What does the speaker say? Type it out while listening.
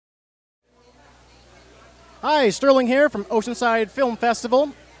Hi, Sterling here from Oceanside Film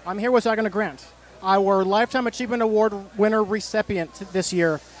Festival. I'm here with Saginaw Grant, our Lifetime Achievement Award winner recipient this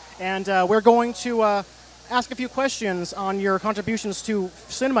year. And we're going to ask a few questions on your contributions to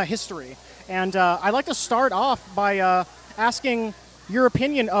cinema history. And I'd like to start off by asking your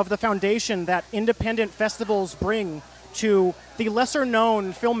opinion of the foundation that independent festivals bring to the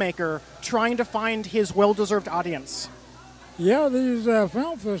lesser-known filmmaker trying to find his well-deserved audience. Yeah, these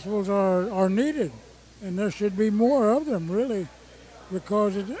film festivals are needed, and there should be more of them, really,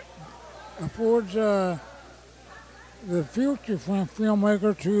 because it affords the future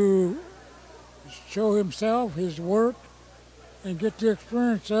filmmaker to show himself, his work, and get the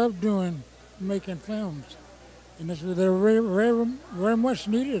experience of making films. And they're very much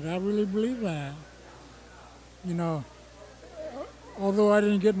needed. I really believe that. You know, although I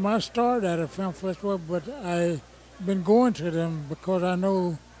didn't get my start at a film festival, but I've been going to them because I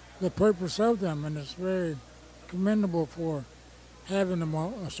know the purpose of them, and it's very commendable for having them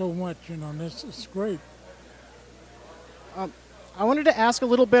so much, and it's great. I wanted to ask a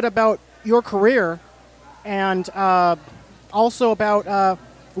little bit about your career and also about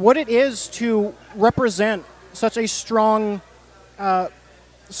what it is to represent such a strong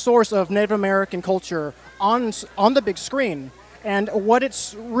source of Native American culture on the big screen, and what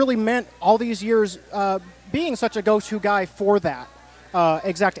it's really meant all these years being such a go-to guy for that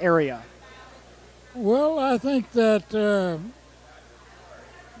exact area. Well, I think that the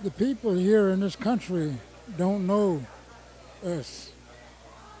people here in this country don't know us.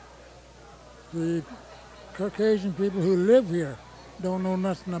 The Caucasian people who live here don't know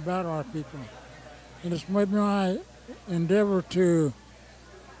nothing about our people. And it's my endeavor to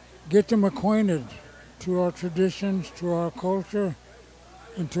get them acquainted to our traditions, to our culture,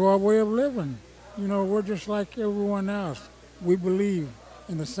 and to our way of living. We're just like everyone else. We believe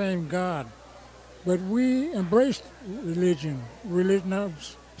in the same God. But we embrace religion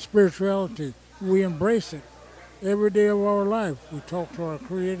of spirituality. We embrace it. Every day of our life, we talk to our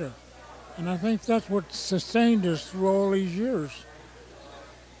Creator. And I think that's what sustained us through all these years.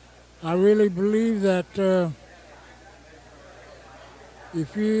 I really believe that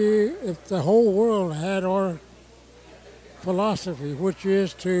if the whole world had our philosophy, which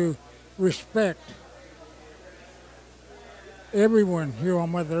is to respect everyone here on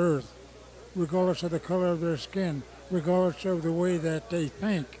Mother Earth, regardless of the color of their skin, regardless of the way that they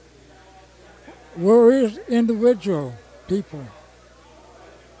think. We're individual people,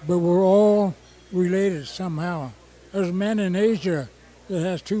 but we're all related somehow. There's a man in Asia that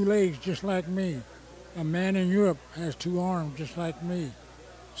has 2 legs just like me. A man in Europe has 2 arms just like me.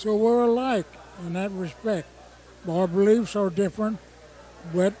 So we're alike in that respect. Our beliefs are different,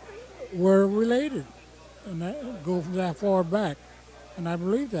 but we're related, and that go that far back. And I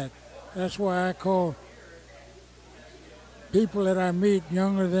believe that. That's why I call people that I meet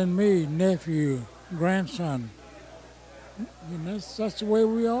younger than me nephew, grandson. That's the way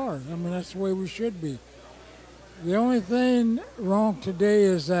we are. That's the way we should be. The only thing wrong today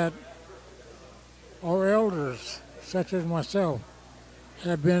is that our elders, such as myself,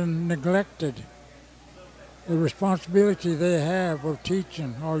 have been neglected. The responsibility they have of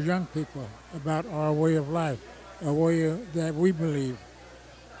teaching our young people about our way of life, a way that we believe.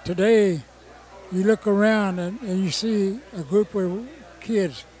 Today, you look around and you see a group of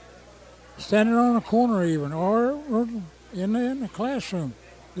kids standing on a corner even, or in the classroom.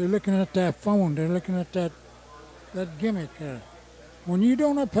 They're looking at that phone. They're looking at that gimmick there. When you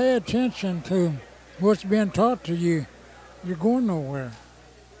don't pay attention to what's being taught to you, you're going nowhere.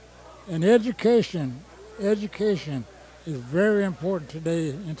 And education is very important today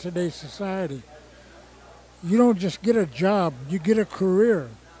in today's society. You don't just get a job, you get a career,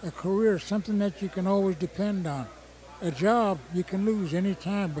 something that you can always depend on. A job you can lose any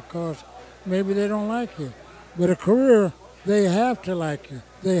time because maybe they don't like you. But a career, they have to like you.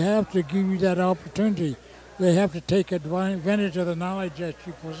 They have to give you that opportunity. They have to take advantage of the knowledge that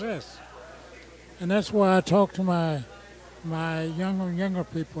you possess. And that's why I talk to my younger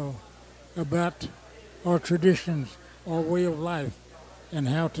people about our traditions, our way of life, and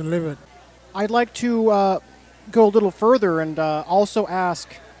how to live it. I'd like to go a little further and also ask,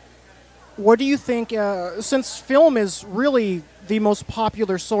 what do you think, since film is really the most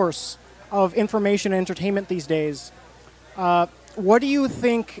popular source of information and entertainment these days, what do you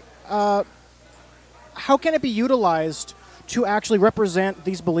think, how can it be utilized to actually represent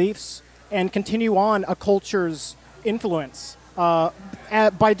these beliefs and continue on a culture's influence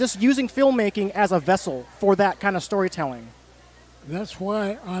by just using filmmaking as a vessel for that kind of storytelling? That's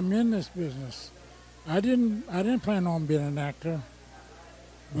why I'm in this business. I didn't plan on being an actor.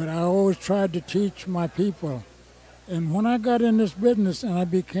 but I always tried to teach my people. And when I got in this business and I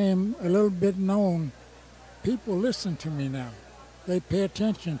became a little bit known, people listen to me now. They pay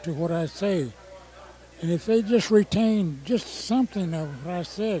attention to what I say. And if they just retain just something of what I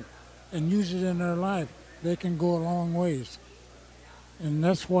said and use it in their life, they can go a long ways. And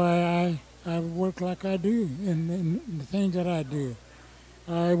that's why I work like I do in the things that I do.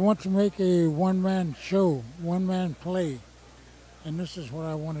 I want to make a one-man show, one-man play. And this is what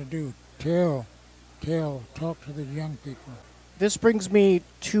I want to do. Talk to the young people. This brings me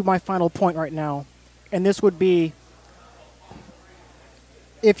to my final point right now, and this would be,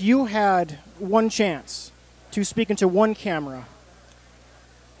 if you had one chance to speak into one camera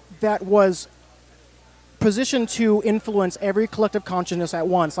that was positioned to influence every collective consciousness at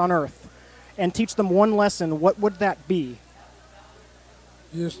once on Earth and teach them one lesson, what would that be?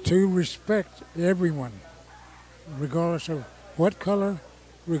 Is to respect everyone, regardless of what color,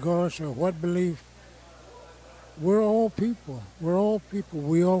 regardless of what belief. We're all people. We're all people.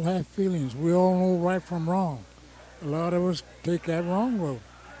 We all have feelings. We all know right from wrong. A lot of us take that wrong road.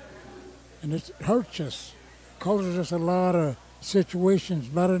 And it hurts us. It causes us a lot of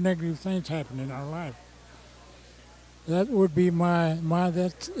situations, a lot of negative things happen in our life. That would be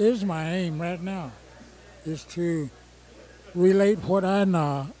that is my aim right now, is to relate what I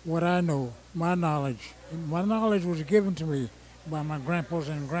know, my knowledge. And my knowledge was given to me by my grandpas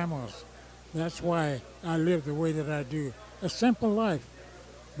and grandmas. That's why I live the way that I do. A simple life,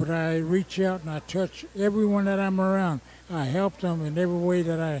 but I reach out and I touch everyone that I'm around. I help them in every way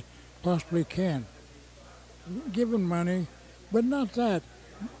that I possibly can. Giving money, but not that.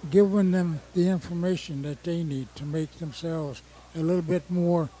 Giving them the information that they need to make themselves a little bit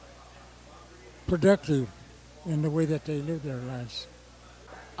more productive in the way that they live their lives.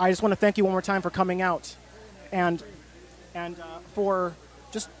 I just want to thank you one more time for coming out and for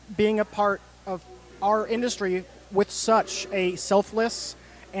just being a part of our industry with such a selfless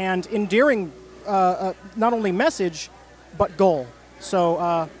and endearing not only message but goal.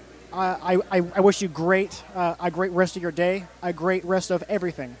 So I wish you a great rest of your day, a great rest of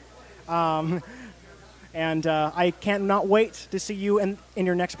everything. And I cannot wait to see you in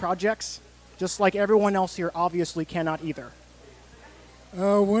your next projects, just like everyone else here obviously cannot either.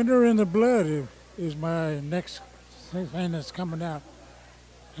 Winter in the Blood is my next thing that's coming out.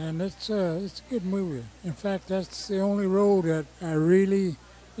 And it's a good movie. In fact, that's the only role that I really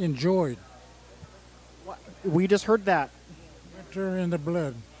enjoyed. We just heard that. Winter in the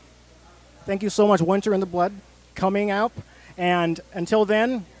Blood. Thank you so much, Winter in the Blood, coming out. And until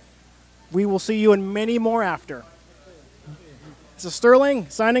then, we will see you in many more after. This is Sterling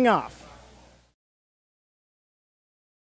signing off.